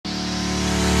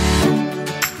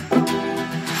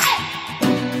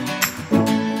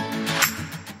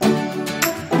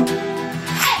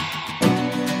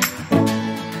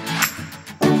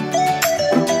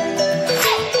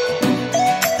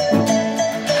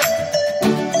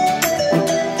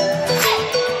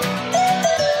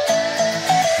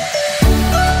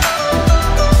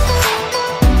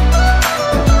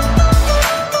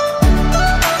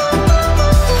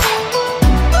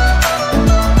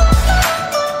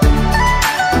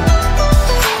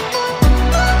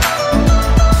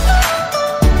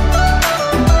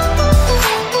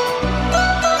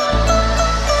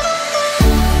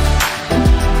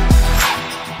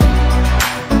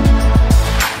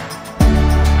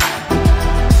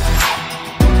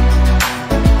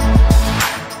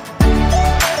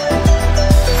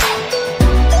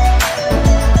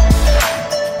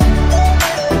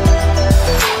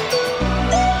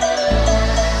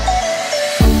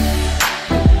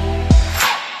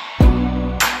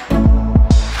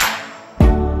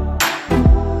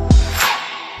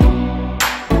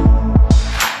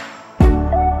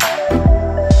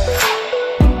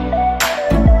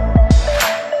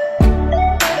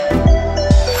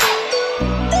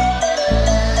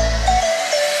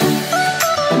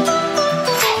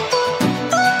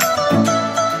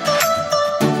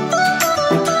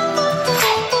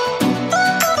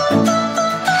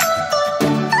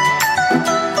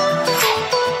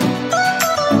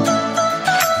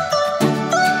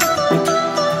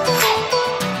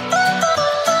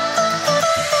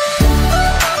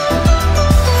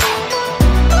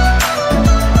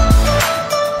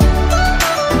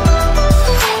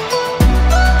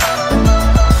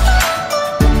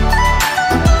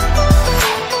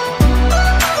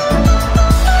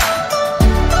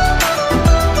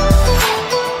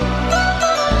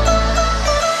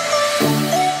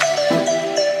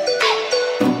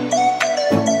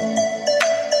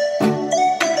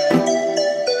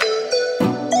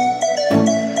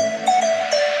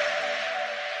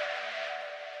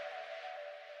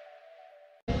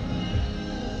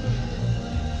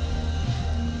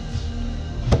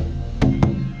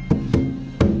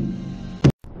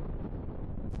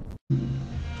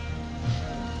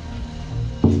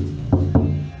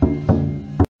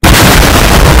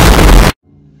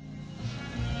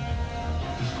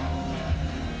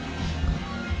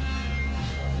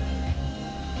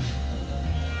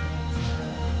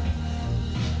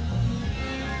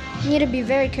You need to be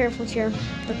very careful here.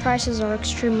 The prices are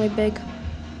extremely big.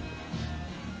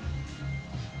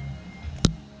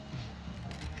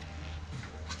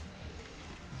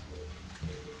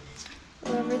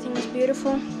 Well, everything is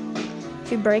beautiful.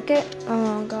 If you break it,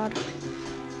 oh god.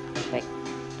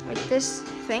 Like this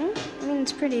thing, I mean,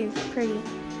 it's pretty,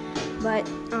 but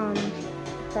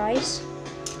price,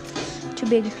 too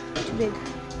big.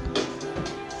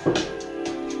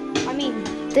 I mean,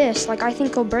 this, like, I think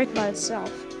it'll break by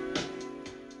itself.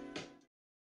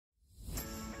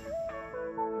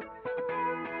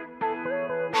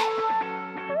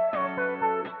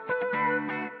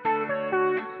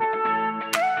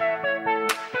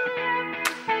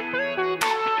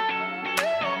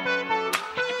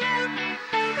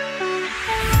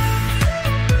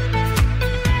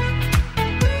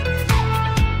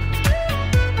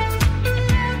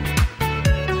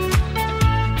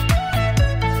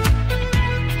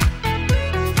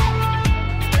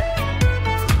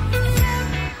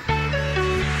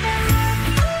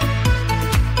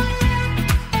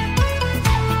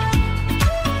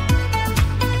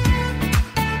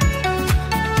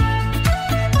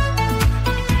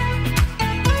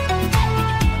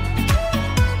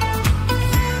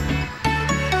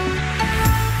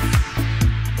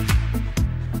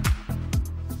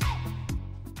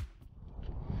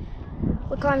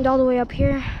 We climbed all the way up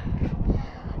here.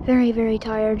 Very, very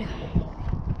tired.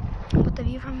 But the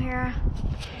view from here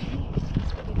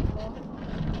is beautiful.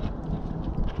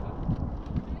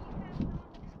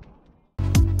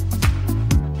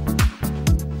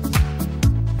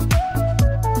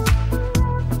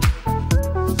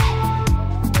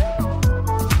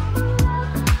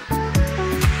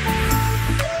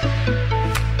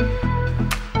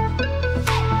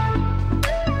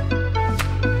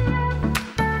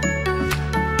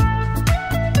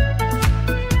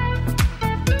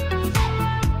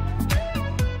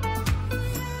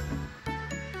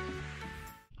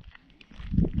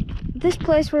 This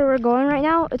place where we're going right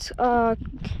now, it's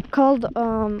called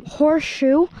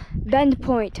Horseshoe Bend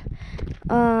Point.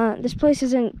 This place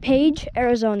is in Page,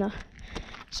 Arizona.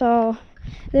 So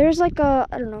there's like a,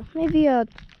 I don't know, maybe a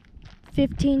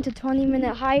 15 to 20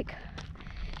 minute hike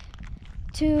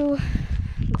to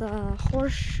the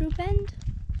Horseshoe Bend.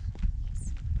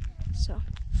 So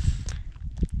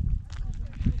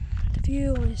the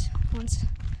view is once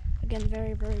again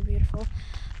very, very beautiful.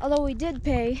 Although we did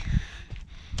pay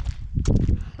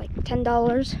like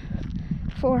 $10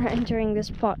 for entering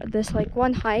this like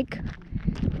one hike,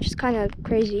 which is kind of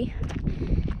crazy.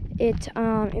 It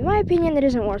in my opinion, it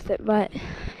isn't worth it, but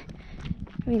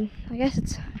I mean, I guess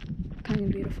it's kind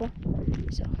of beautiful.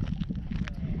 So